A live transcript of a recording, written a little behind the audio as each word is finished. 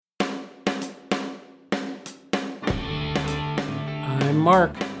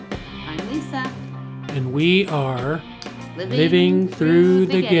Mark. I'm Lisa. And we are Living Through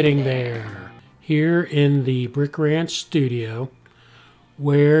the Getting There. Here in the Brick Ranch studio,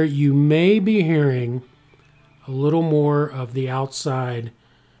 where you may be hearing a little more of the outside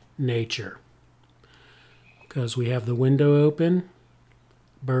nature. Because we have the window open,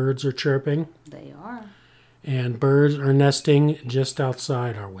 birds are chirping. They are. And birds are nesting just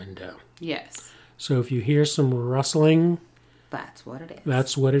outside our window. Yes. So if you hear some rustling, that's what it is.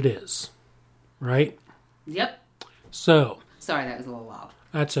 That's what it is. Right? Yep. So. Sorry, that was a little loud.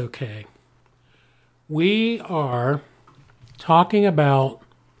 That's okay. We are talking about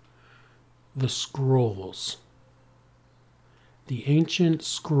the scrolls. The ancient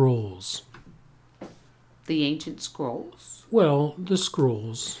scrolls. The ancient scrolls? Well, the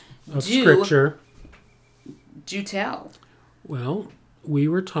scrolls of Scripture. Do tell. Well, we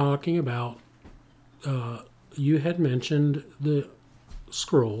were talking about, you had mentioned the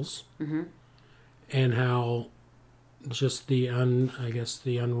scrolls and how just the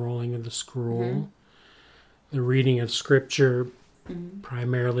unrolling of the scroll, the reading of Scripture,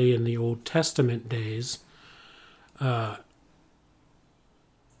 primarily in the Old Testament days,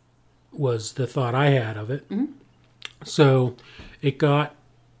 was the thought I had of it. So it got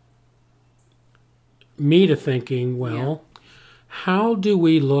me to thinking, well, how do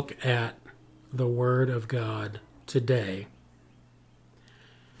we look at the Word of God today?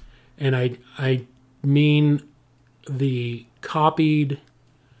 And I mean the copied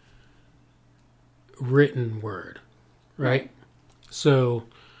written Word, right? So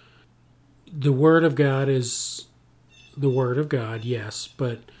the Word of God is the Word of God, yes,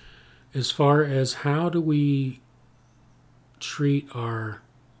 but as far as how do we treat our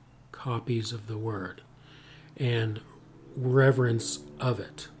copies of the Word and reverence of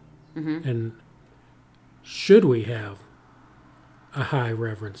it, and should we have a high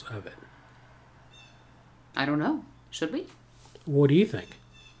reverence of it? I don't know. Should we? What do you think?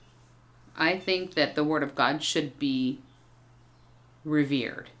 I think that the Word of God should be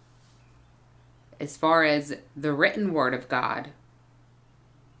revered. As far as the written Word of God,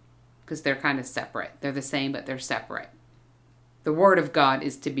 because they're kind of separate. They're the same, but they're separate. The Word of God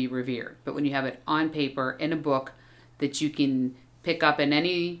is to be revered. But when you have it on paper, in a book, that you can pick up in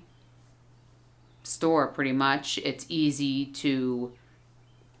any store pretty much, it's easy to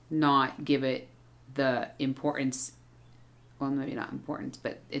not give it the importance. Well, maybe not importance,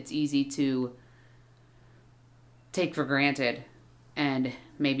 but it's easy to take for granted and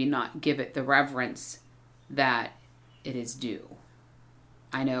maybe not give it the reverence that it is due.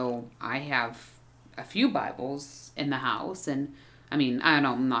 I know I have a few Bibles in the house, and I mean,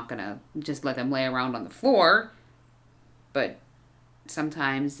 I'm not going to just let them lay around on the floor, but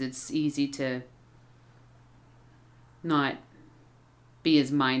sometimes it's easy to not be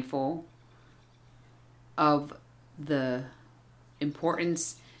as mindful of the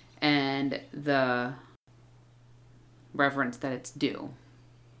importance and the reverence that it's due.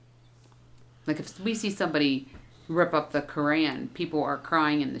 Like if we see somebody rip up the Quran, people are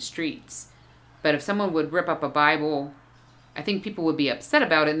crying in the streets. But if someone would rip up a Bible, I think people would be upset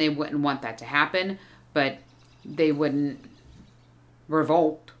about it and they wouldn't want that to happen, but they wouldn't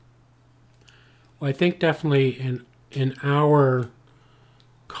revolt. Well, I think definitely in our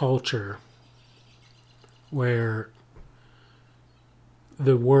culture, where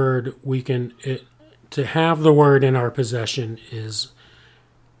the Word, to have the Word in our possession is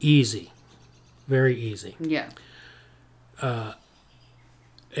easy, very easy. Yeah.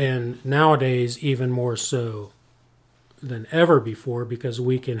 And nowadays, even more so than ever before, because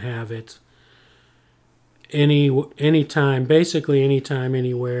we can have it anytime, basically anytime,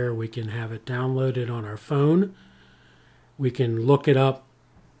 anywhere. We can have it downloaded on our phone. We can look it up.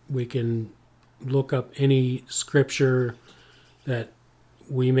 We can look up any scripture that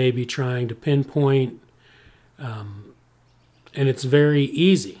we may be trying to pinpoint. And it's very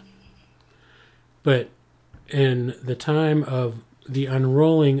easy. But in the time of the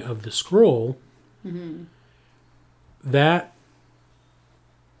unrolling of the scroll, that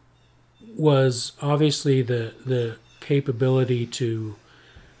was obviously the capability to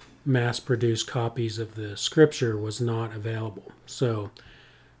mass produce copies of the Scripture was not available. So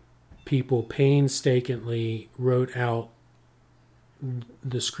people painstakingly wrote out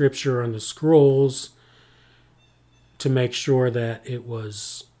the Scripture on the scrolls to make sure that it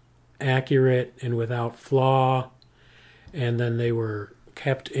was accurate and without flaw, and then they were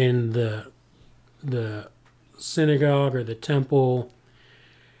kept in the synagogue or the temple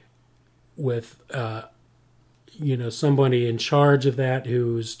with somebody in charge of that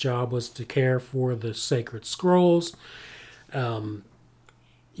whose job was to care for the sacred scrolls.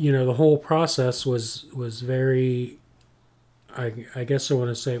 the whole process was very, I guess I want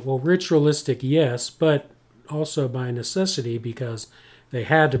to say, well, ritualistic, yes, but also by necessity because they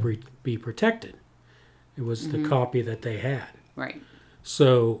had to be protected. It was the copy that they had. Right.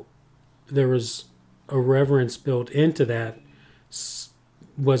 So there was a reverence built into that.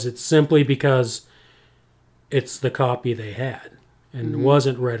 Was it simply because it's the copy they had and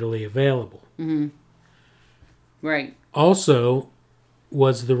wasn't readily available? Mm-hmm. Right. Also,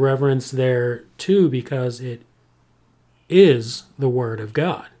 was the reverence there too because it is the Word of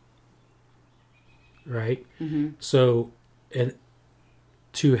God? Right? Mm-hmm. So, and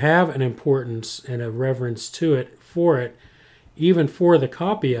to have an importance and a reverence to it, for it, even for the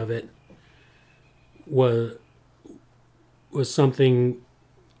copy of it, was something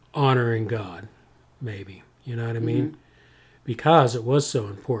honoring God, maybe. You know what I mean? Because it was so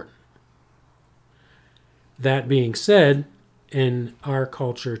important. That being said, in our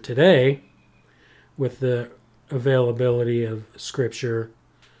culture today, with the availability of Scripture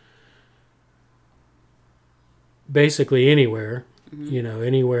basically anywhere,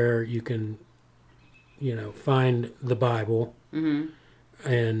 anywhere you can, find the Bible,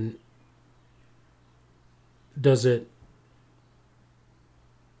 and does it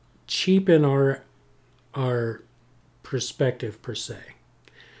cheapen our perspective per se?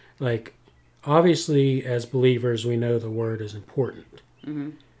 Like, obviously, as believers, we know the Word is important,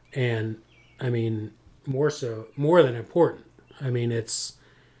 and I mean more than important. I mean it's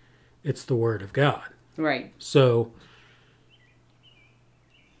the Word of God, right? So,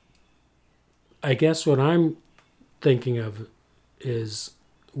 I guess what I'm thinking of is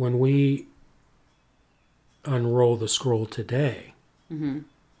when we unroll the scroll today,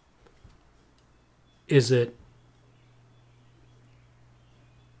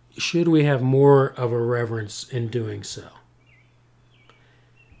 should we have more of a reverence in doing so?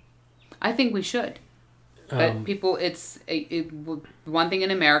 I think we should. But people, one thing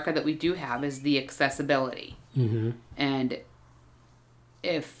in America that we do have is the accessibility. And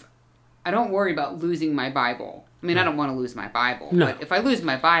if I don't worry about losing my Bible, I mean, I don't want to lose my Bible. No. But if I lose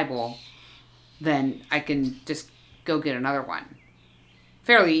my Bible, then I can just go get another one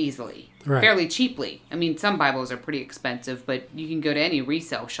fairly easily, fairly cheaply. I mean, some Bibles are pretty expensive, but you can go to any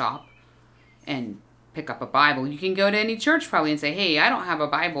resale shop and pick up a Bible. You can go to any church probably and say, hey, I don't have a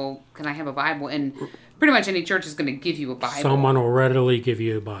Bible. Can I have a Bible? And pretty much any church is going to give you a Bible. Someone will readily give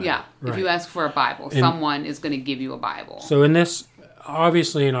you a Bible. Yeah. If you ask for a Bible, someone is going to give you a Bible. So in this,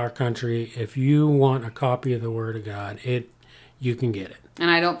 obviously in our country, if you want a copy of the Word of God, you can get it.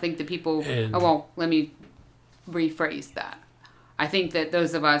 And I don't think that people... let me rephrase that. I think that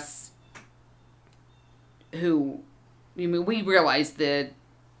those of us who... we realize the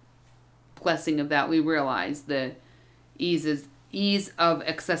blessing of that. We realize the ease of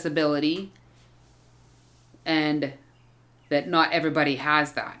accessibility, and that not everybody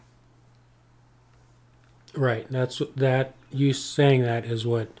has that. Right. That you saying that is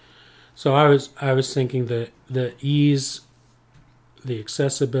what. So I was thinking the ease, the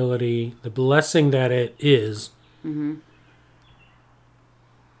accessibility, the blessing that it is.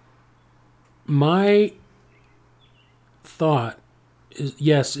 My thought is,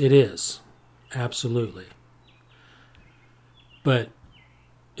 yes, it is. Absolutely. But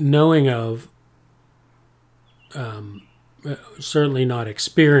knowing of, certainly not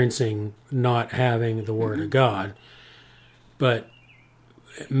experiencing not having the Word of God, but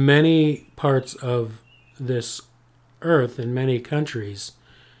many parts of this earth in many countries,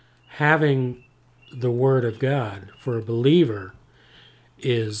 having the Word of God for a believer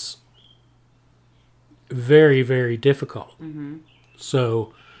is very, very difficult.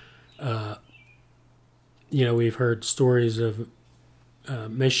 So, we've heard stories of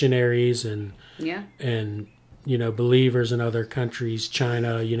missionaries and believers in other countries,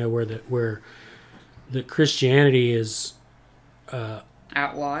 China, where the Christianity is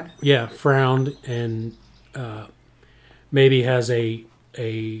outlawed. Yeah, frowned, and maybe has a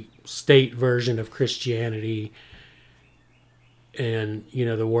state version of Christianity, and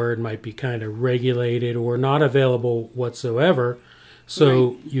the Word might be kind of regulated or not available whatsoever.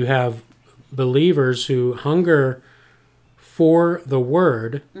 So you have believers who hunger for the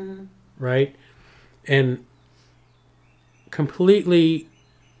Word, right? And completely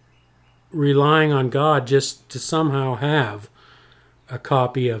relying on God just to somehow have a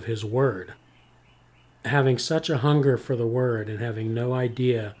copy of His Word. Having such a hunger for the Word and having no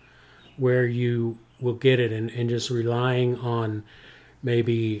idea where you will get it, and just relying on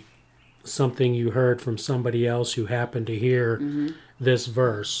maybe something you heard from somebody else who happened to hear this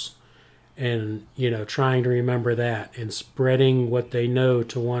verse, and trying to remember that and spreading what they know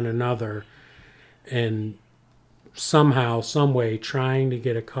to one another, and somehow, some way, trying to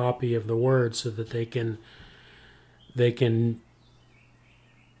get a copy of the Word so that they can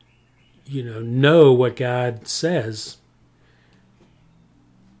know what God says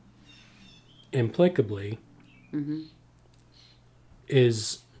implicably,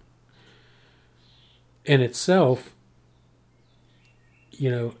 is in itself,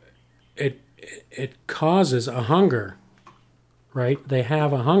 it causes a hunger, right? They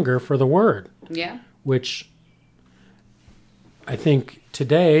have a hunger for the Word. Yeah. Which I think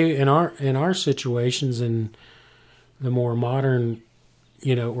today in our situations, in the more modern,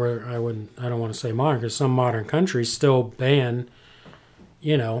 where I don't want to say modern, because some modern countries still ban,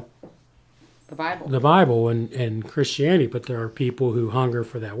 the Bible and Christianity, but there are people who hunger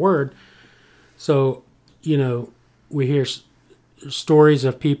for that Word. So, we hear stories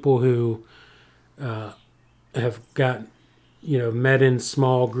of people who have got, met in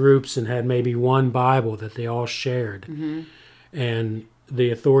small groups and had maybe one Bible that they all shared. Mm-hmm. And the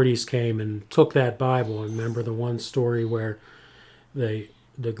authorities came and took that Bible. And remember the one story where the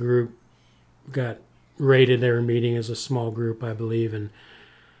group got raided. They were meeting as a small group, I believe, and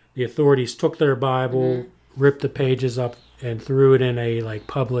the authorities took their Bible, ripped the pages up, and threw it in a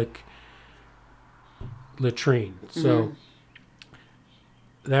public latrine. So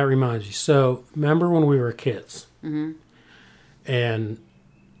that reminds you. So remember when we were kids, and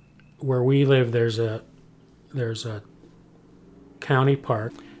where we live, there's a county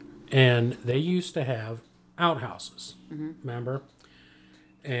park, and they used to have outhouses. Remember,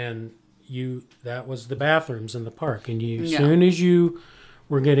 and that was the bathrooms in the park, and as soon as you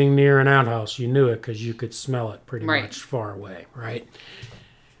were getting near an outhouse, you knew it because you could smell it pretty much far away, right?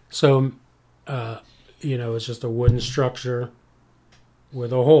 So, it's just a wooden structure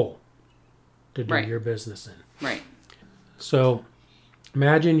with a hole to do your business in. Right. So,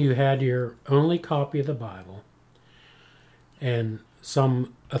 imagine you had your only copy of the Bible, and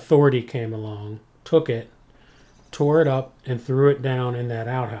some authority came along, took it, tore it up, and threw it down in that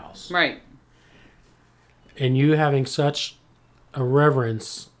outhouse. Right. And you having such a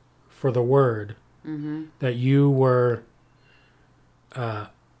reverence for the Word that you were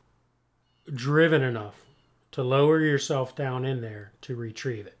driven enough to lower yourself down in there to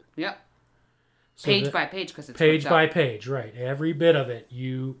retrieve it. Yep. So page by page, because it's page by page, right? Every bit of it.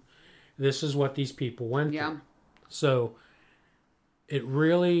 This is what these people went through. So it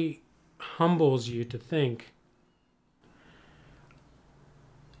really humbles you to think.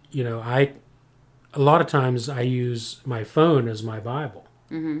 A lot of times I use my phone as my Bible,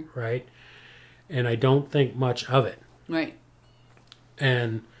 right? And I don't think much of it. Right.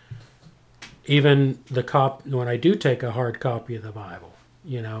 And even when I do take a hard copy of the Bible,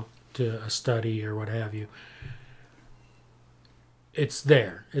 to a study or what have you, it's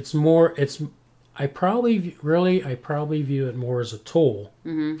there. I probably view it more as a tool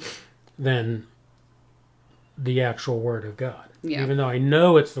than the actual Word of God. Yeah. Even though I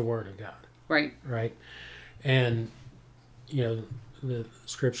know it's the Word of God. Right. Right. And, the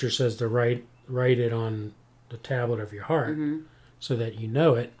Scripture says to write it on the tablet of your heart so that you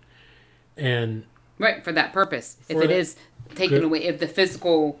know it. And right, for that purpose. If it is taken away, if the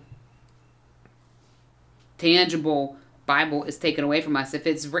physical, tangible Bible is taken away from us, if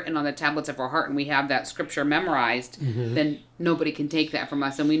it's written on the tablets of our heart and we have that Scripture memorized, then nobody can take that from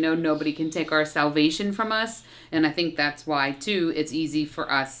us. And we know nobody can take our salvation from us. And I think that's why, too, it's easy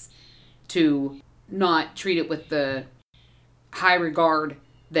for us to not treat it with the high regard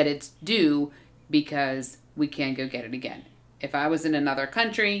that it's due, because we can go get it again. If I was in another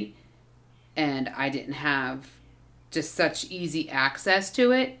country and I didn't have just such easy access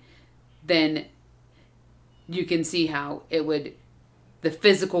to it, then you can see how the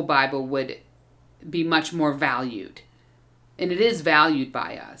physical Bible would be much more valued. And it is valued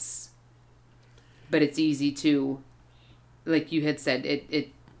by us. But it's easy to, like you had said, it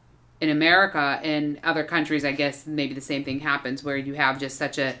in America and other countries, I guess maybe the same thing happens, where you have just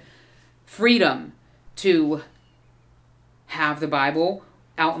such a freedom to have the Bible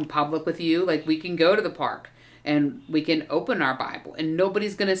out in public with you. Like, we can go to the park and we can open our Bible and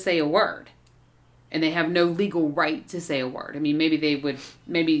nobody's going to say a word. And they have no legal right to say a word. I mean, maybe they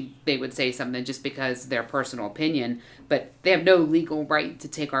would say something just because their personal opinion, but they have no legal right to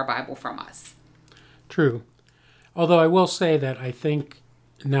take our Bible from us. True. Although I will say that I think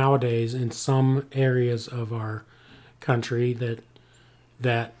nowadays in some areas of our country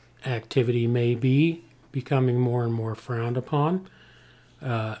that activity may be becoming more and more frowned upon.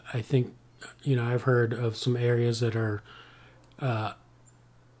 I think, I've heard of some areas that are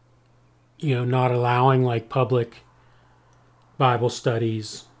not allowing like public Bible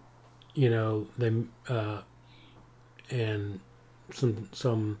studies, them and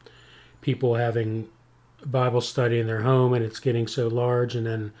some people having Bible study in their home, and it's getting so large, and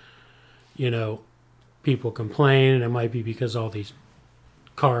then people complain, and it might be because all these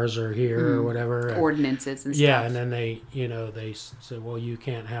cars are here or whatever, ordinances and stuff. Yeah, and then they say, well, you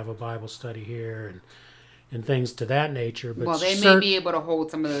can't have a Bible study here, and things to that nature. But they may be able to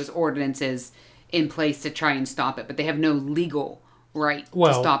hold some of those ordinances in place to try and stop it, but they have no legal right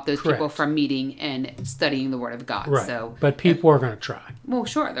to stop those people from meeting and studying the Word of God. Right. So, but people are going to try. Well,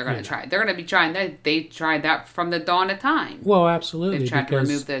 sure, they're going to try. They're going to be trying. They tried that from the dawn of time. Well, absolutely. They've tried to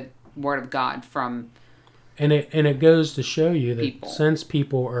remove the Word of God from. And it goes to show you that since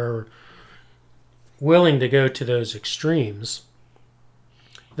people are willing to go to those extremes,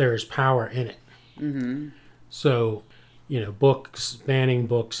 there's power in it. Mm-hmm. So, banning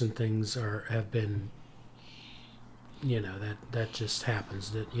books and things have been, that just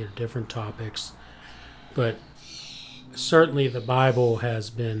happens. That different topics, but certainly the Bible has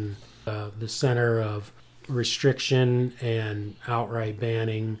been the center of restriction and outright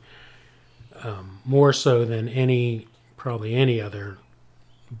banning. More so than probably any other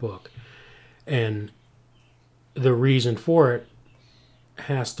book. And the reason for it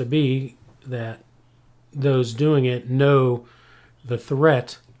has to be that those doing it know the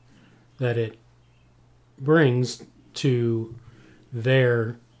threat that it brings to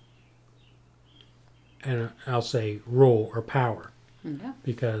their, and I'll say, rule or power. Yeah.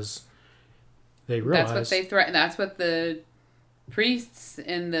 Because they realize... That's what they threaten. That's what the priests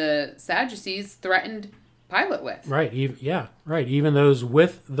and the Sadducees threatened Pilate with. Right. Right. Even those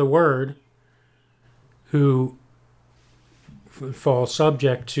with the word who fall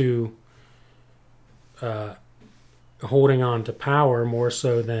subject to holding on to power more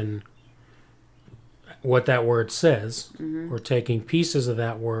so than what that word says, or taking pieces of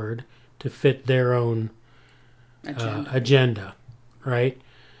that word to fit their own agenda. Right.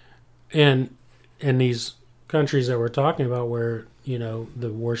 And these countries that we're talking about where,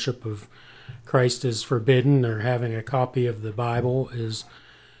 the worship of Christ is forbidden, or having a copy of the Bible is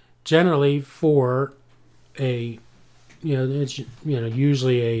generally for it's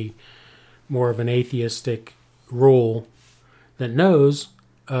usually a more of an atheistic rule that knows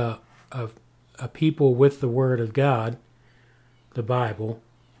of a people with the Word of God, the Bible,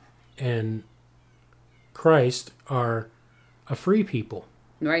 and Christ are a free people.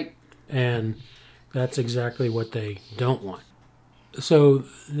 Right. And that's exactly what they don't want. So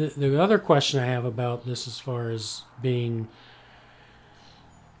the other question I have about this, as far as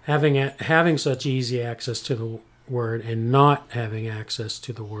having such easy access to the Word and not having access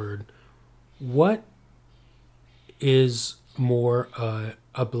to the Word, what is more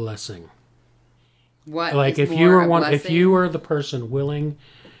a blessing? What like is if you were blessing? If you were the person willing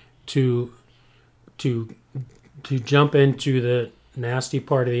to jump into the nasty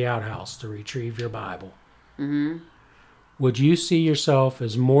part of the outhouse to retrieve your Bible, would you see yourself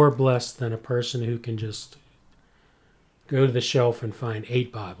as more blessed than a person who can just go to the shelf and find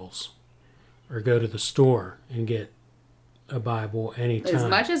 8 Bibles, or go to the store and get a Bible anytime? As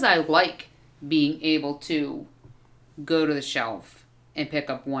much as I like being able to go to the shelf and pick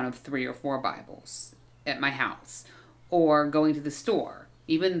up one of 3 or 4 Bibles at my house, or going to the store,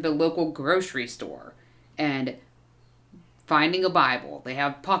 even the local grocery store, and finding a Bible. They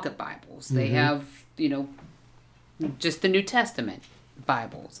have pocket Bibles. They have, just the New Testament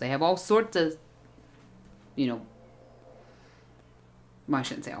Bibles. They have all sorts of, well, I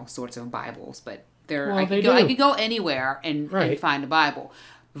shouldn't say all sorts of Bibles, but I could go anywhere and find a Bible,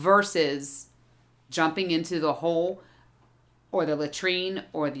 versus jumping into the hole or the latrine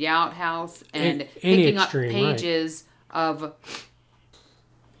or the outhouse and picking up pages of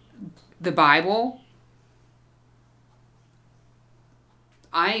the Bible.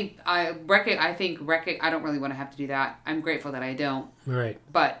 I don't really want to have to do that. I'm grateful that I don't. Right.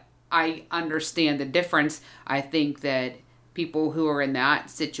 But I understand the difference. I think that people who are in that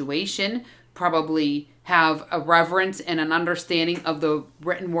situation probably have a reverence and an understanding of the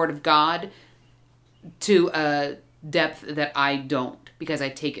written word of God to a depth that I don't, because I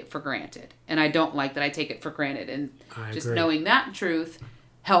take it for granted. And I don't like that I take it for granted. And just knowing that truth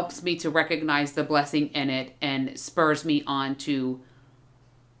helps me to recognize the blessing in it and spurs me on to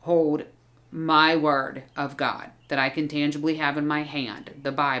hold my word of God that I can tangibly have in my hand,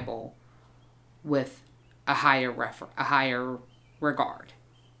 the Bible, with a higher regard.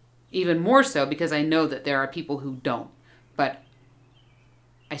 Even more so because I know that there are people who don't, but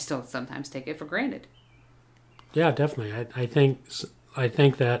I still sometimes take it for granted. Yeah, definitely. I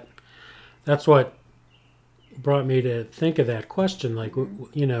think that that's what brought me to think of that question. Like,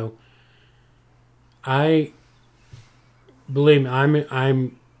 you know, I believe me,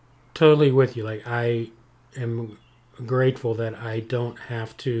 I'm totally with you. Like, I am grateful that I don't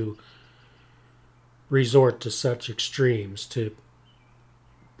have to resort to such extremes to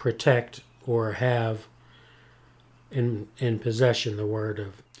protect or have in possession the word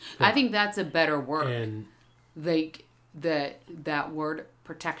of God. I think that's a better word. And Like that word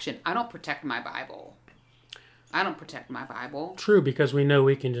protection. I don't protect my Bible. True, because we know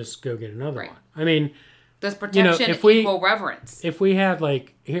we can just go get another one. I mean, does protection equal reverence? If we had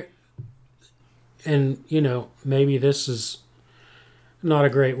like here, and you know, maybe this is not a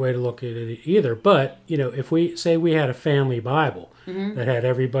great way to look at it either, but you know, if we say we had a family Bible that had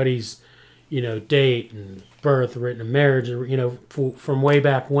everybody's, you know, date and birth, written in marriage, you know, from way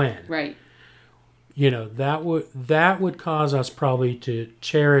back when, right? You know, that would cause us probably to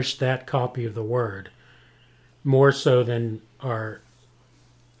cherish that copy of the Word more so than our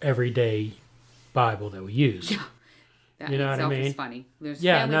everyday Bible that we use. Yeah. That you know what I mean? Is funny. There's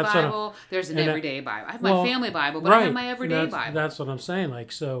family Bible. There's an everyday Bible. I have my family Bible, but I have my everyday Bible. That's what I'm saying.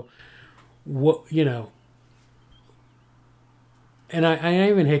 Like, so, what, you know, and I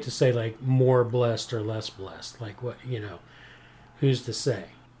even hate to say like more blessed or less blessed. Like, what, you know, who's to say?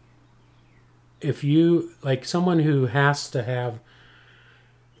 If you, like someone who has to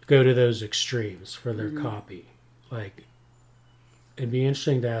go to those extremes for their copy, like, it'd be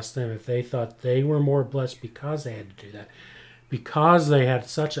interesting to ask them if they thought they were more blessed because they had to do that, because they had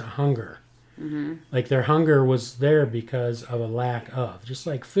such a hunger. Like their hunger was there because of a lack of, just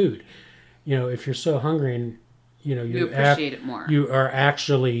like food. You know, if you're so hungry and, you know, you appreciate it more. You are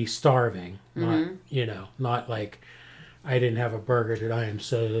actually starving, not, you know, not like I didn't have a burger today, I am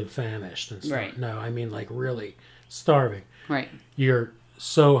so famished and stuff. Right. No, I mean like really starving. Right. You're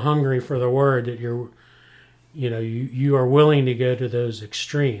so hungry for the word that you know, you are willing to go to those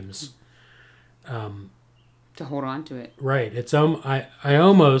extremes. To hold on to it. Right. It's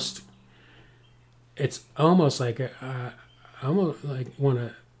it's almost like I almost like want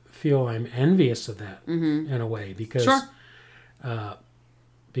to feel I'm envious of that in a way because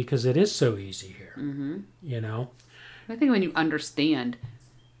because it is so easy here. You know. I think when you understand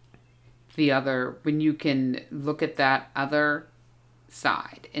when you can look at that other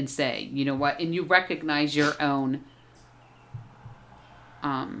side and say, you know what, and you recognize your own,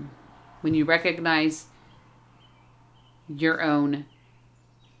 when you recognize your own,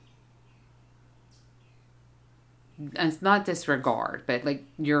 it's not disregard, but like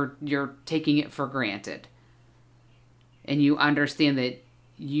you're taking it for granted, and you understand that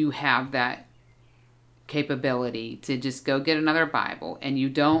you have that capability to just go get another Bible, and you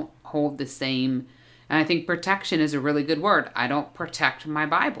don't hold the same. And I think protection is a really good word. I don't protect my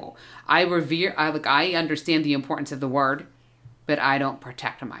Bible. I understand the importance of the word, but I don't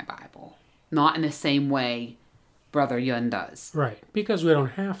protect my Bible. Not in the same way Brother Yun does. Right, because we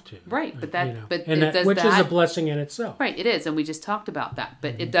don't have to. Right, but that, you know, but and it does which that, is a blessing in itself. Right, it is, and we just talked about that.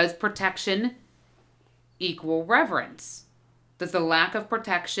 But it does protection equal reverence? Does the lack of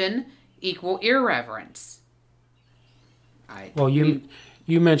protection equal irreverence?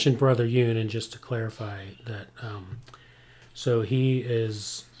 You mentioned Brother Yun, and just to clarify that, so he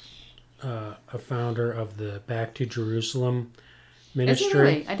is a founder of the Back to Jerusalem ministry. Is he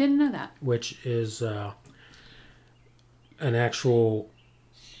really? I didn't know that. Which is an actual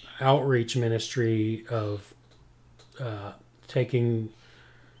outreach ministry of taking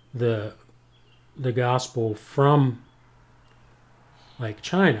the gospel from like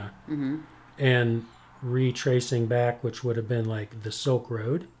China and retracing back, which would have been like the Silk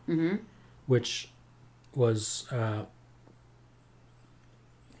Road, which was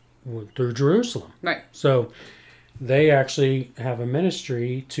through Jerusalem. Right. So they actually have a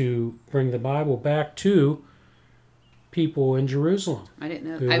ministry to bring the Bible back to people in Jerusalem. I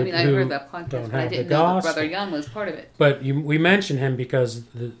didn't know. I heard that podcast, but I didn't know that Brother Young was part of it. But we mentioned him because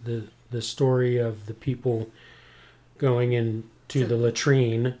the story of the people going into the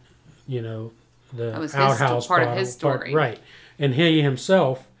latrine, you know, the outhouse part of his story. Right. And he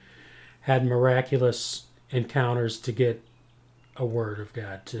himself had miraculous encounters to get a word of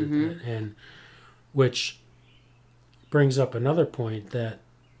God to and which brings up another point, that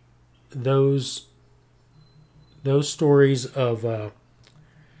those stories of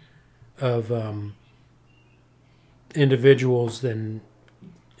individuals and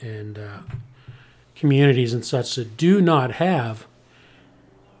communities and such that do not have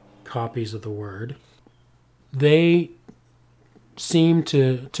copies of the word, they seem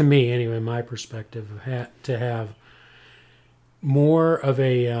to me anyway, my perspective, to have more of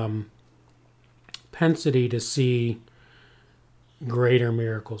a propensity to see greater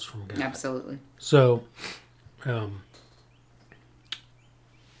miracles from God. Absolutely. So, from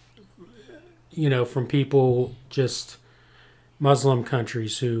people, just Muslim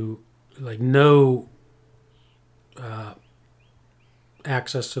countries who like no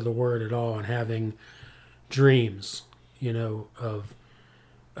access to the Word at all, and having dreams, of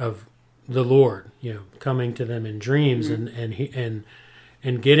the Lord, coming to them in dreams,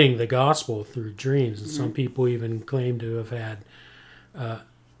 and getting the gospel through dreams. And some people even claim to have had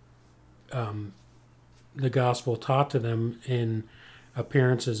the gospel taught to them in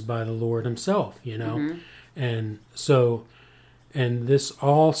appearances by the Lord himself, and so, and this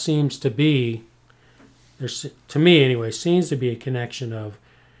all seems to be, to me anyway, seems to be a connection of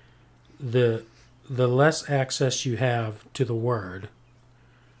the less access you have to the Word,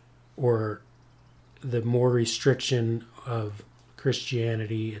 or the more restriction of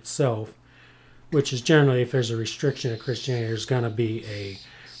Christianity itself, which is generally, if there's a restriction of Christianity, there's going to be a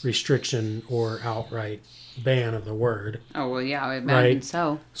restriction or outright ban of the Word. Oh, well, yeah, I imagine right?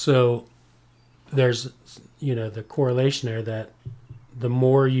 So. So there's, the correlation there, that the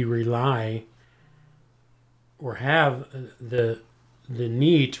more you rely or have the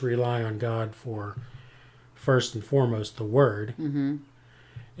need to rely on God for, first and foremost, the Word,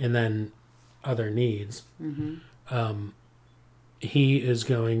 and then other needs, he is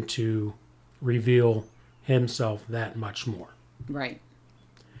going to reveal himself that much more. Right.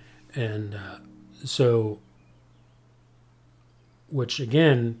 And so, which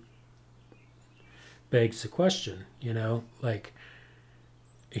again begs the question, like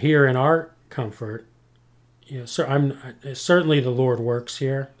here in our comfort, so certainly the Lord works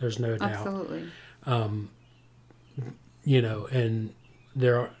here. There's no doubt. Absolutely. And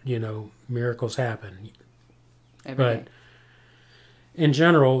there are, miracles happen. Every day. In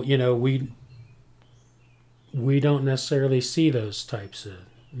general, we don't necessarily see those types of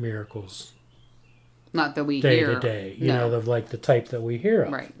miracles. Not that we day hear. Day to day, of like the type that we hear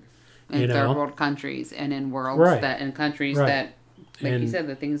of. Right. In third world countries, and in worlds in countries that, like you said,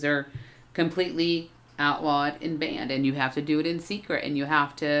 the things are completely outlawed and banned, and you have to do it in secret, and you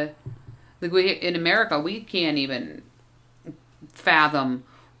have to, like in America, we can't even fathom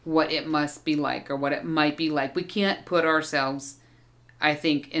what it must be like or what it might be like. We can't put ourselves, I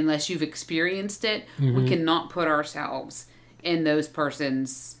think, unless you've experienced it, we cannot put ourselves in that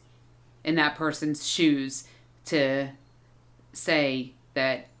person's shoes to say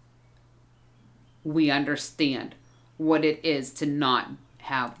that we understand what it is to not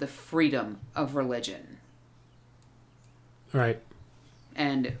have the freedom of religion. Right.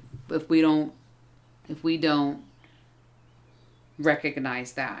 And if we don't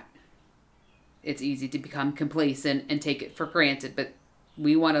recognize that, it's easy to become complacent and take it for granted. But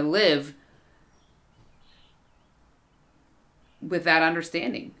we want to live with that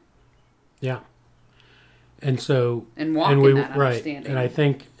understanding. Yeah. And so, and walk in that understanding. And I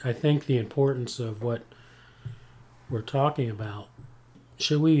think the importance of what we're talking about,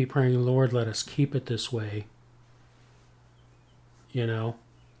 should we be praying, Lord, let us keep it this way,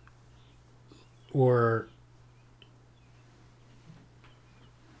 or,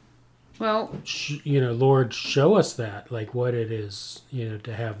 well, Lord, show us that, like what it is,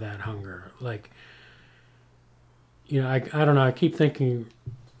 to have that hunger. Like, I don't know, I keep thinking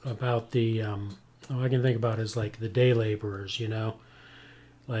about the, all I can think about is like the day laborers,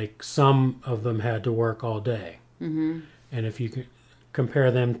 like some of them had to work all day. Mm-hmm. And if you could compare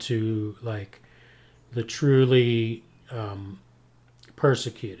them to like the truly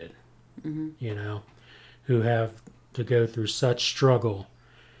persecuted, who have to go through such struggle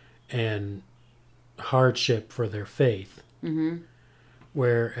and hardship for their faith,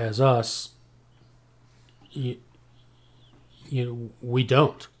 whereas us, we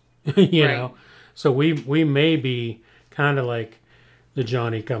don't, know. So we may be kind of like the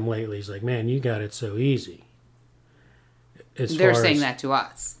Johnny-come-latelys, like, man, you got it so easy. They're saying that to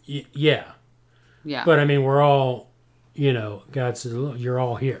us. Yeah. But I mean, we're all, God says, look, you're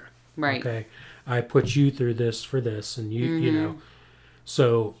all here. Right. Okay. I put you through this for this, and you,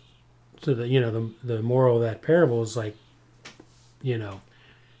 so the the moral of that parable is like,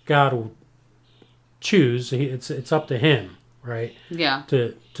 God will choose. It's up to Him, right? Yeah.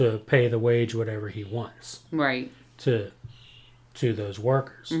 To pay the wage whatever He wants. Right. To those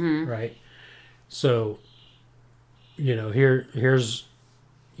workers, right? So, here's,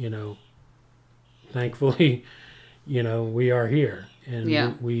 thankfully, we are here,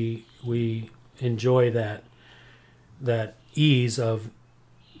 and we enjoy that ease of,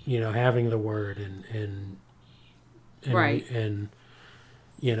 having the Word and right. and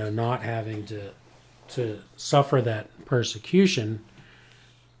not having to to suffer that persecution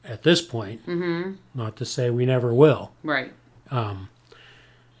at this point. Mm-hmm. Not to say we never will. Right.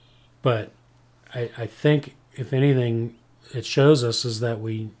 But I think, if anything, it shows us is that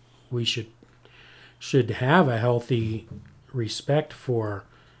we should have a healthy respect for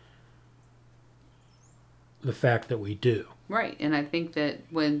the fact that we do. Right. And I think that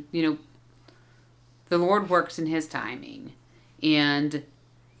when, the Lord works in his timing, and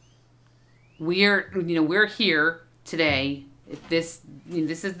we're here today. This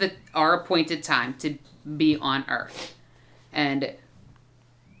is our appointed time to be on earth. And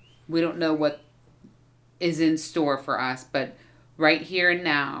we don't know what is in store for us, but right here and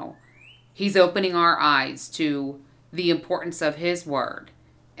now, he's opening our eyes to the importance of his word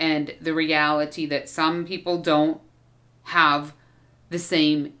and the reality that some people don't have the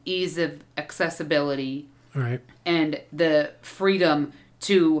same ease of accessibility, right, and the freedom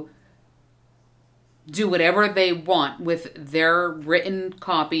to do whatever they want with their written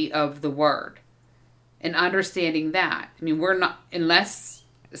copy of the word. And understanding that, we're not, unless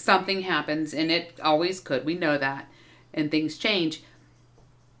something happens, and it always could, we know that, and things change,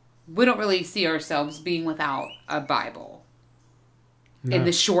 we don't really see ourselves being without a Bible in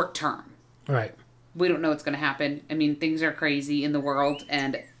the short term. Right. We don't know what's going to happen. Things are crazy in the world,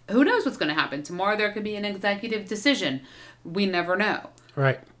 and who knows what's going to happen. Tomorrow there could be an executive decision. We never know.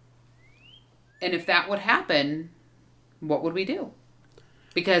 Right. And if that would happen, what would we do?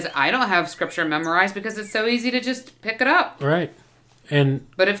 Because I don't have scripture memorized because it's so easy to just pick it up. Right.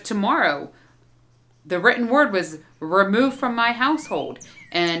 But if tomorrow the written word was removed from my household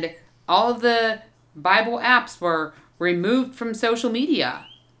and all of the Bible apps were removed from social media,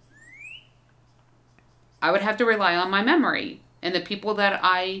 I would have to rely on my memory. And the people that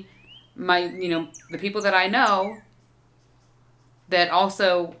the people that I know that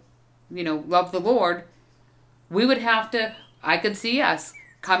also, love the Lord, we would have to, I could see us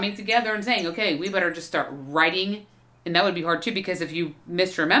coming together and saying, okay, we better just start writing. And that would be hard too, because if you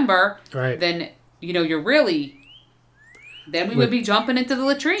misremember, right, then, you're really, then we would be jumping into the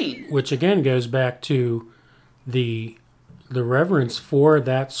latrine. Which again goes back to the reverence for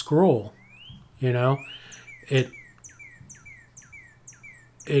that scroll.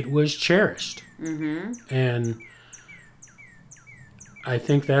 It was cherished. Mm-hmm. And I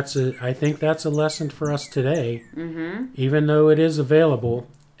think that's a lesson for us today. Mm-hmm. Even though it is available,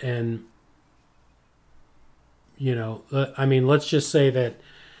 and let's just say that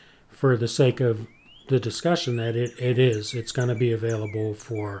for the sake of the discussion that it's going to be available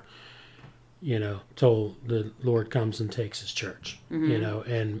for till the Lord comes and takes his church.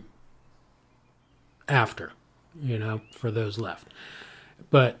 Mm-hmm. And after, for those left.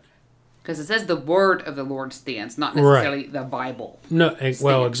 But because it says the word of the Lord stands, not necessarily the Bible. No,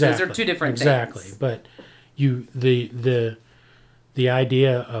 well, exactly. Those are two different things. Exactly. But the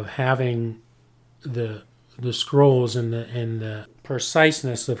idea of having the scrolls and the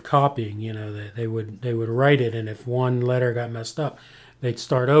preciseness of copying, that they would write it, and if one letter got messed up, they'd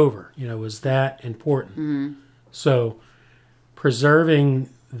start over. Was that important? Mm-hmm. So preserving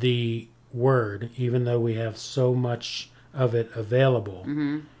the word, even though we have so much of it available,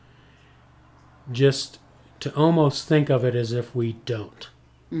 mm-hmm. just to almost think of it as if we don't.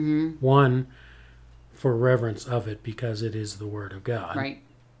 Mm-hmm. One, for reverence of it, because it is the word of God.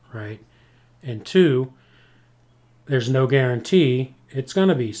 Right. And two, there's no guarantee it's going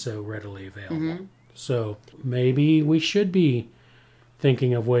to be so readily available. Mm-hmm. So maybe we should be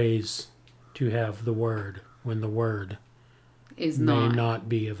thinking of ways to have the word when the word may not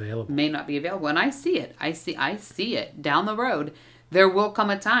be available. And I see it. I see it down the road. There will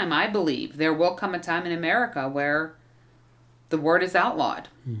come a time, I believe, in America where the word is outlawed.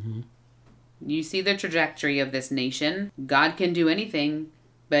 Mm-hmm. You see the trajectory of this nation. God can do anything,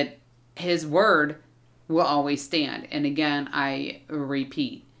 but his word will always stand. And again, I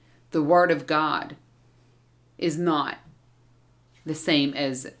repeat, the word of God is not the same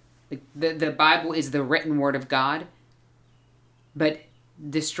as the Bible is the written word of God. But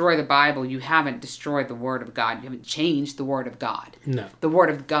destroy the Bible, you haven't destroyed the word of God. You haven't changed the word of God. No. The word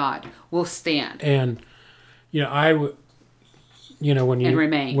of God will stand. And, I would, when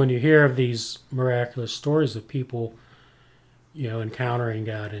you hear of these miraculous stories of people, encountering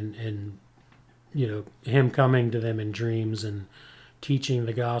God and him coming to them in dreams and teaching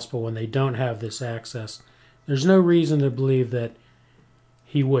the gospel when they don't have this access, there's no reason to believe that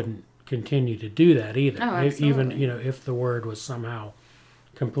he wouldn't continue to do that either. Oh, even if the word was somehow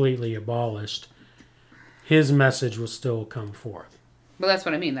completely abolished, his message will still come forth. Well, that's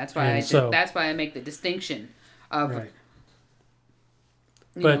what I mean. That's why that's why I make the distinction of, right.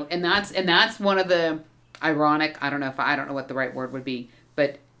 and that's one of the ironic. I don't know what the right word would be,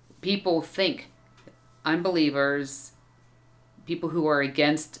 but people think, unbelievers, people who are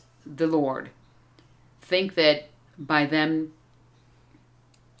against the Lord, think that by them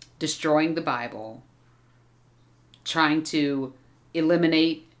destroying the Bible, trying to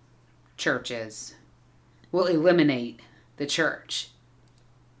eliminate churches, will eliminate the church.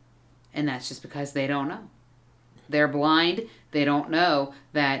 And that's just because they don't know. They're blind. They don't know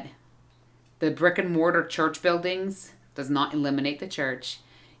that the brick and mortar church buildings does not eliminate the church.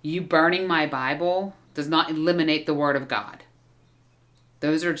 You burning my Bible does not eliminate the Word of God.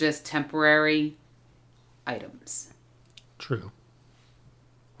 Those are just temporary items. True.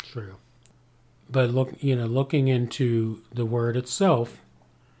 But looking into the Word itself,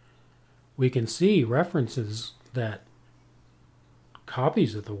 we can see references that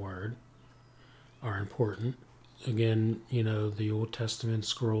copies of the Word are important. Again, the Old Testament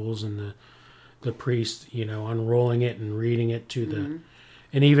scrolls and the priest, unrolling it and reading it to the...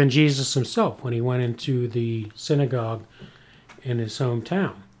 And even Jesus himself, when he went into the synagogue in his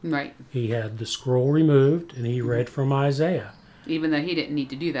hometown. Right. He had the scroll removed and he read from Isaiah. Even though he didn't need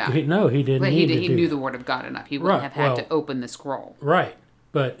to do that. He didn't need to do that. He knew the Word of God enough. He wouldn't have had to open the scroll. Right.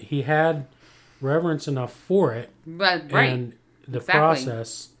 But he had reverence enough for it. But, right. And the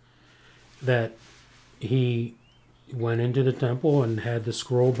process that he went into the temple and had the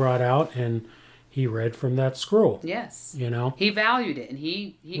scroll brought out and he read from that scroll. Yes. He valued it and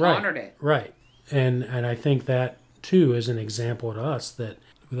he honored it. Right. And I think that too is an example to us that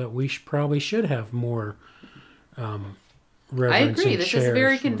we probably should have more reverence. I agree. And this is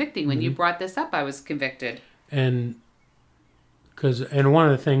very convicting. When you brought this up, I was convicted. And one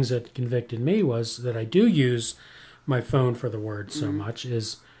of the things that convicted me was that I do use my phone for the Word so much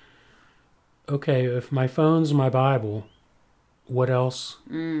is, okay, if my phone's my Bible, what else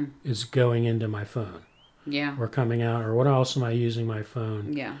is going into my phone? Yeah. Or coming out, or what else am I using my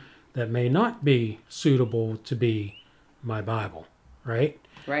phone? Yeah. That may not be suitable to be my Bible, right?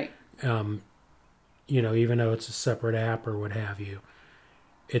 Right. Even though it's a separate app or what have you,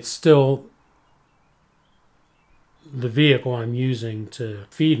 it's still the vehicle I'm using to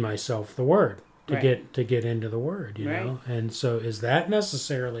feed myself the Word, to get into the Word, you know? And so is that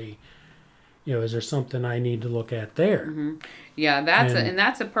necessarily, is there something I need to look at there? Mm-hmm. Yeah,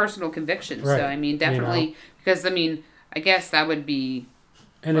 that's a personal conviction. Right, so, I mean, definitely, because, I mean, I guess that would be...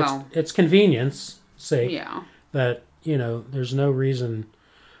 And it's convenience sake. Yeah. That, there's no reason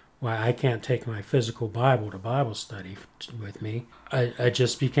why I can't take my physical Bible to Bible study with me. I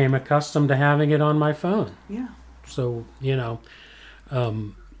just became accustomed to having it on my phone. Yeah. So,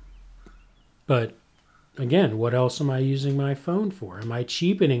 but again, what else am I using my phone for? Am I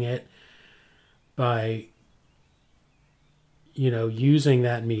cheapening it by, using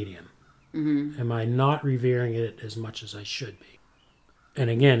that medium? Mm-hmm. Am I not revering it as much as I should be? And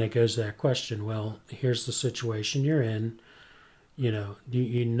again, it goes to that question, well, here's the situation you're in. You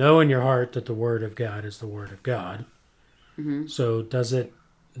know in your heart that the Word of God is the Word of God. Mm-hmm. So does it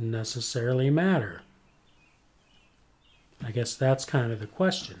necessarily matter? I guess that's kind of the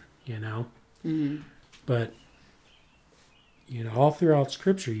question, Mm-hmm. But, all throughout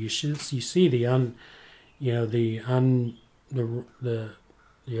Scripture, you see the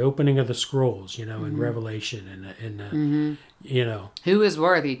opening of the scrolls, in Revelation and who is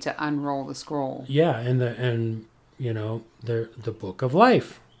worthy to unroll the scroll? Yeah, and the book of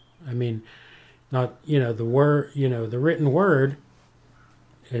life. I mean, not the word. The written word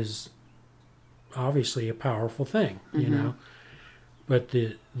is obviously a powerful thing. But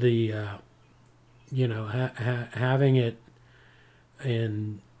having it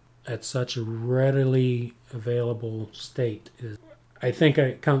at such a readily available state is, I think,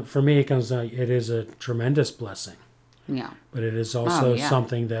 for me, it comes out. It is a tremendous blessing. Yeah. But it is also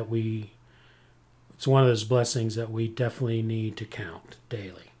something that it's one of those blessings that we definitely need to count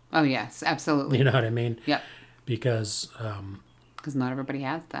daily. Oh, yes, absolutely. You know what I mean? Yep. Because not everybody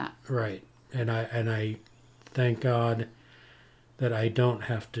has that. Right. And I thank God that I don't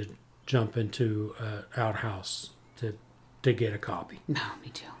have to jump into an outhouse to get a copy. No, me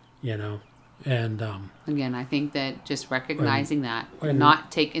too. And again, I think that just recognizing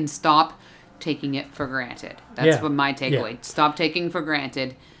stop taking it for granted. That's what my takeaway. Yeah. Stop taking for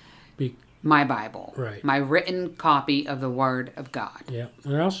granted my Bible, right? My written copy of the Word of God. Yeah,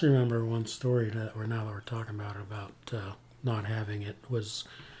 and I also remember one story that we're talking about not having it was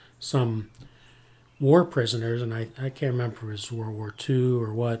some war prisoners, and I can't remember if it was World War II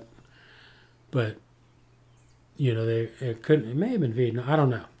or what, but it may have been Vietnam. I don't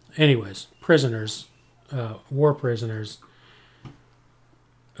know. Anyways, prisoners, war prisoners,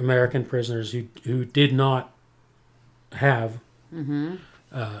 American prisoners who did not have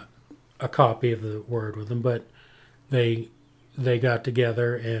a copy of the Word with them, but they got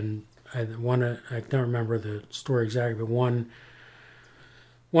together, and I don't remember the story exactly, but one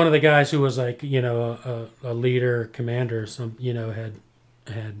of the guys who was like, a leader, commander,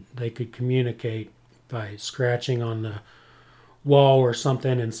 had they could communicate by scratching on the wall or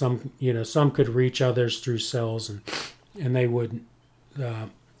something, and some could reach others through cells, and they would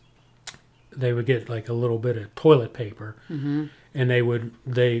get like a little bit of toilet paper, and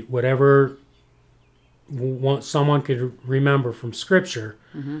whatever someone could remember from Scripture,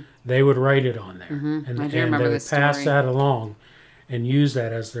 they would write it on there, and they would pass that along and use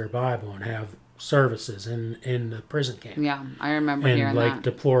that as their Bible and have services in the prison camp. Yeah, I remember hearing that. And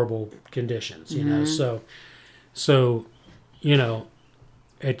deplorable conditions, So,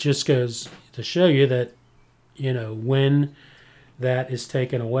 it just goes to show you that, when that is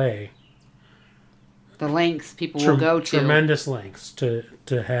taken away, the lengths people will go to. Tremendous lengths to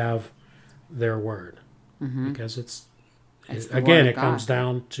have their Word. Because it comes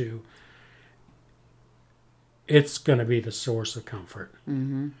down to, it's going to be the source of comfort.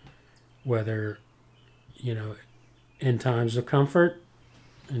 Whether, in times of comfort,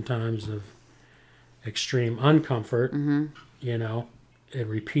 in times of extreme uncomfort, it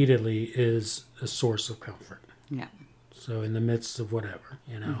repeatedly is a source of comfort. Yeah. So in the midst of whatever,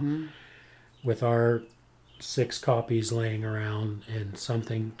 with our 6 copies laying around and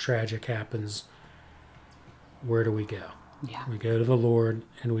something tragic happens, where do we go? Yeah. We go to the Lord,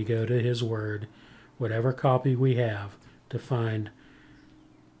 and we go to His Word, whatever copy we have, to find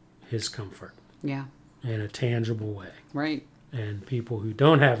His comfort. Yeah. In a tangible way. Right. And people who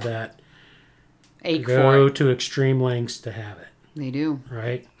don't have that ache go for it. to extreme lengths to have it. They do.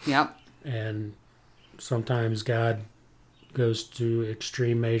 Right? Yep. And sometimes God goes to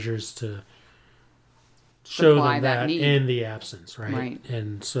extreme measures to show them that in the absence, right? Right.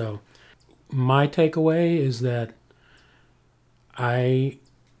 And so my takeaway is that I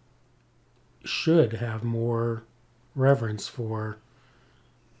should have more reverence for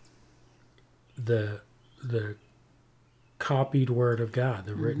the copied Word of God,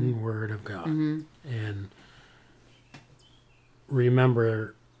 the written Word of God, and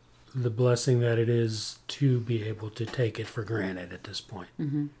remember the blessing that it is to be able to take it for granted at this point.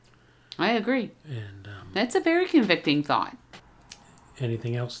 I agree. And that's a very convicting thought.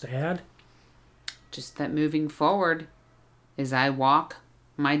 Anything else to add? Just that moving forward, as I walk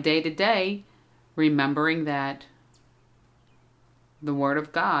my day to day, remembering that the Word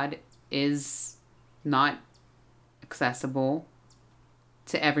of God is not accessible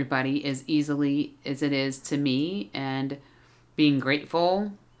to everybody as easily as it is to me, and being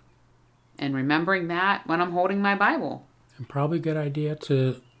grateful and remembering that when I'm holding my Bible. And probably a good idea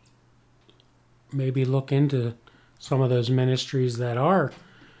to maybe look into some of those ministries that are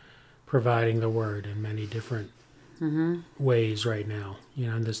providing the Word in many different ways right now.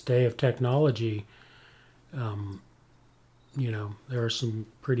 In this day of technology, there are some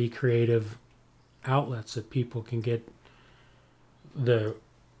pretty creative outlets that people can get the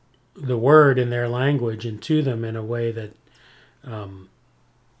Word in their language and to them in a way that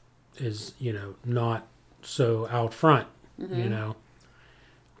is, not so out front,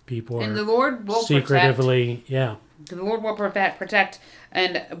 People and are the Lord will secretively, protect. The Lord will protect.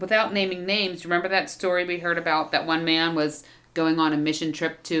 And without naming names, remember that story we heard about that one man was going on a mission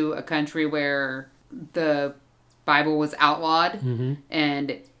trip to a country where the Bible was outlawed,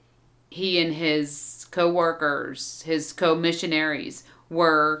 and he and his co-workers, his co-missionaries,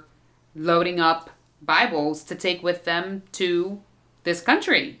 were loading up Bibles to take with them to this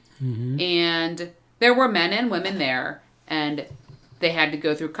country. And there were men and women there, and they had to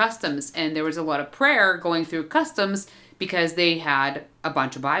go through customs, and there was a lot of prayer going through customs because they had a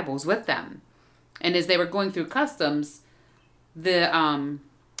bunch of Bibles with them. And as they were going through customs, the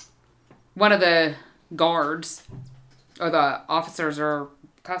one of the guards, or the officers or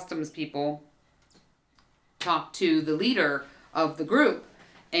customs people, talked to the leader of the group,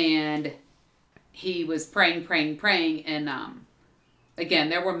 and he was praying, and again,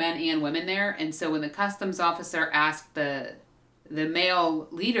 there were men and women there, and so when the customs officer asked the male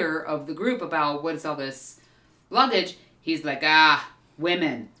leader of the group about what is all this luggage, he's like,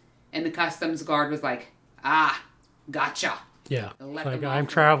 women. And the customs guard was like, gotcha. Yeah. Like, I'm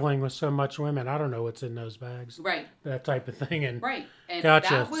traveling with so much women, I don't know what's in those bags. Right. That type of thing. And right. And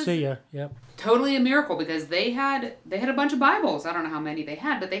gotcha. That was see ya. Yep. Totally a miracle, because they had a bunch of Bibles. I don't know how many they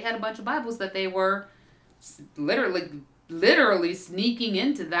had, but they had a bunch of Bibles that they were literally sneaking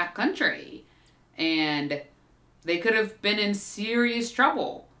into that country. And They could have been in serious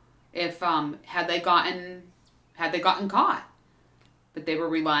trouble if had they gotten caught. But they were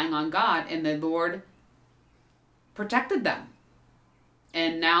relying on God, and the Lord protected them.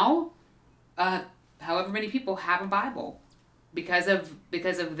 And now, however many people have a Bible because of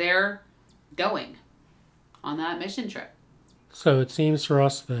their going on that mission trip. So it seems for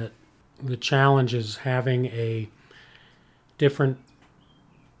us that the challenge is having a different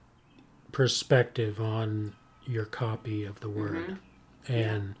perspective on your copy of the Word. Mm-hmm.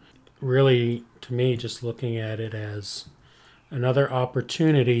 And really, to me, just looking at it as another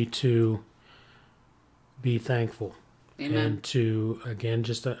opportunity to be thankful. Amen. And to, again,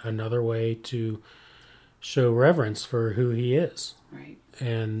 just another way to show reverence for who He is. Right.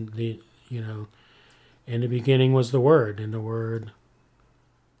 And in the beginning was the Word, and the Word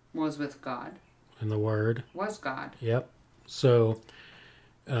was with God. And the Word was God. Yep. So,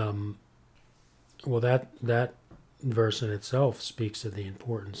 that verse in itself speaks of the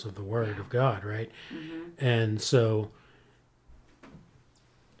importance of the Word of God, right? Mm-hmm. And so,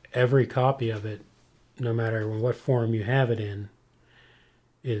 every copy of it, no matter what form you have it in,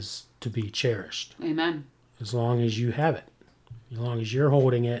 is to be cherished. Amen. As long as you have it, as long as you're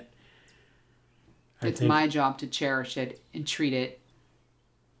holding it. It's my job to cherish it and treat it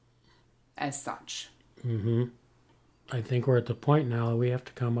as such. Mm-hmm. I think we're at the point now that we have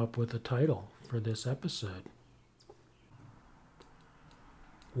to come up with a title for this episode.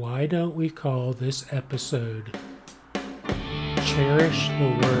 Why don't we call this episode Cherish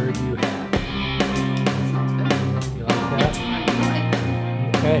the Word You Have? You like that?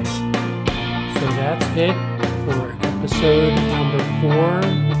 Okay. So that's it for episode number 4,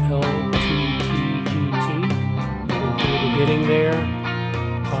 LTTGT. We're getting there.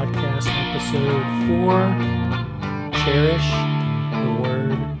 Podcast episode 4, Cherish the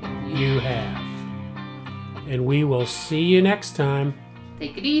Word You Have. And we will see you next time.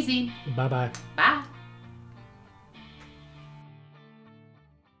 Take it easy. Bye-bye. Bye.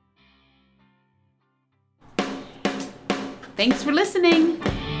 Thanks for listening.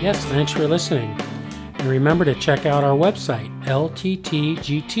 Yes, thanks for listening. And remember to check out our website,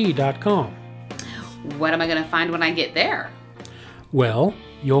 LTTGT.com. What am I going to find when I get there? Well,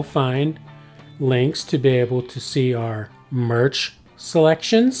 you'll find links to be able to see our merch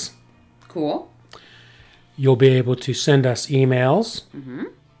selections. Cool. You'll be able to send us emails, mm-hmm.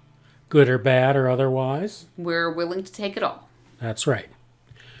 good or bad or otherwise. We're willing to take it all. That's right.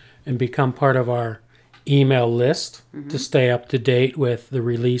 And become part of our email list mm-hmm. to stay up to date with the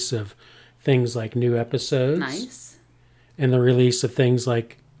release of things like new episodes. Nice. And the release of things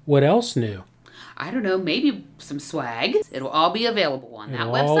like what else new? I don't know, maybe some swag. It'll all be available on that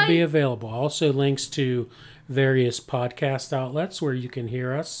website. It'll all be available. Also links to various podcast outlets where you can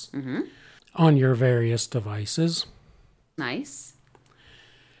hear us mm-hmm. on your various devices. Nice.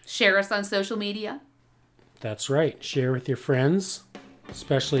 Share us on social media. That's right. Share with your friends,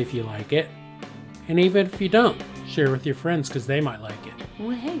 especially if you like it. And even if you don't, share with your friends because they might like it.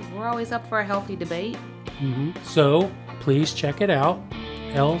 Well, hey, we're always up for a healthy debate. Mm-hmm. So please check it out.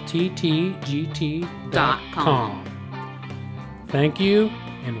 LTTGT.com. Thank you,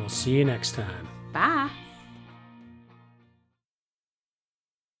 and we'll see you next time. Bye.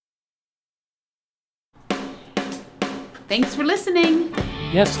 Thanks for listening.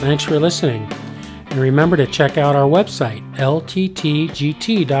 Yes, thanks for listening. And remember to check out our website,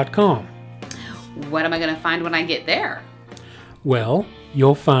 LTTGT.com. What am I going to find when I get there? Well,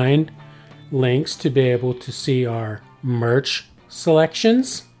 you'll find links to be able to see our merch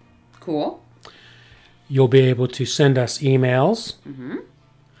selections. Cool. You'll be able to send us emails, mm-hmm.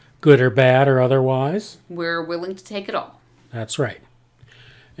 good or bad or otherwise. We're willing to take it all. That's right.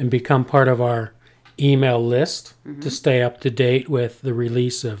 And become part of our email list mm-hmm. to stay up to date with the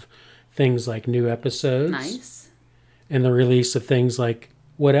release of things like new episodes. Nice. And the release of things like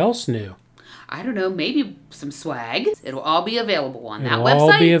what else new? I don't know, maybe some swag. It'll all be available on that website.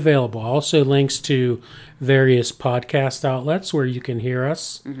 It'll all be available. Also links to various podcast outlets where you can hear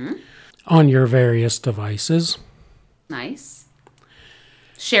us mm-hmm. on your various devices. Nice.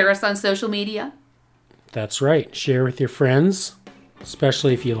 Share us on social media. That's right. Share with your friends,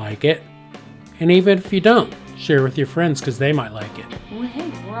 especially if you like it. And even if you don't, share with your friends because they might like it. Well,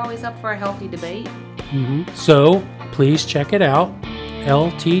 hey, we're always up for a healthy debate. Mm-hmm. So please check it out.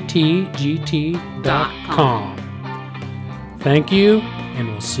 LTTGT.com. Thank you, and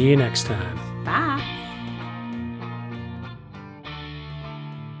we'll see you next time.